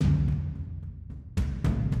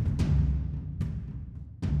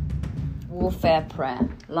warfare prayer,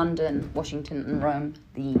 London, Washington and Rome,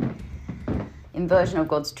 the inversion of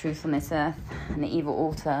God's truth on this earth and the evil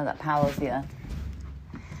altar that powers the earth.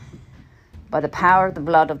 By the power of the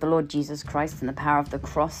blood of the Lord Jesus Christ and the power of the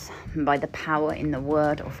cross, and by the power in the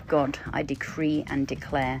word of God, I decree and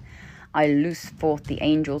declare, I loose forth the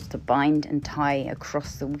angels to bind and tie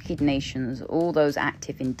across the wicked nations, all those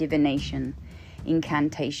active in divination,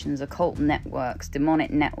 incantations, occult networks,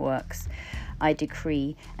 demonic networks. I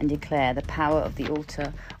decree and declare the power of the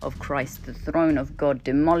altar of Christ, the throne of God,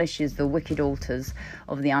 demolishes the wicked altars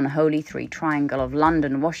of the unholy three triangle of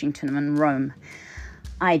London, Washington and Rome.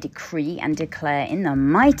 I decree and declare in the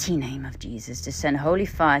mighty name of Jesus to send holy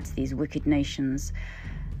fire to these wicked nations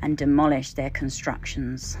and demolish their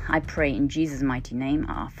constructions. I pray in Jesus' mighty name.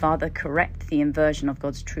 Our Father, correct the inversion of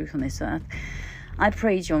God's truth on this earth. I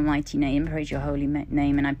praise your mighty name, praise your holy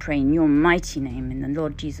name, and I pray in your mighty name, in the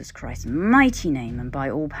Lord Jesus Christ's mighty name, and by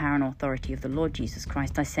all power and authority of the Lord Jesus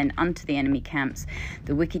Christ, I send unto the enemy camps,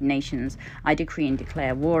 the wicked nations. I decree and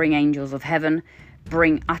declare, warring angels of heaven,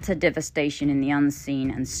 bring utter devastation in the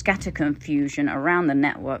unseen and scatter confusion around the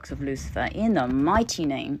networks of Lucifer in the mighty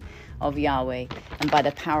name of Yahweh and by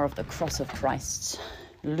the power of the cross of Christ.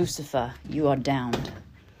 Lucifer, you are downed.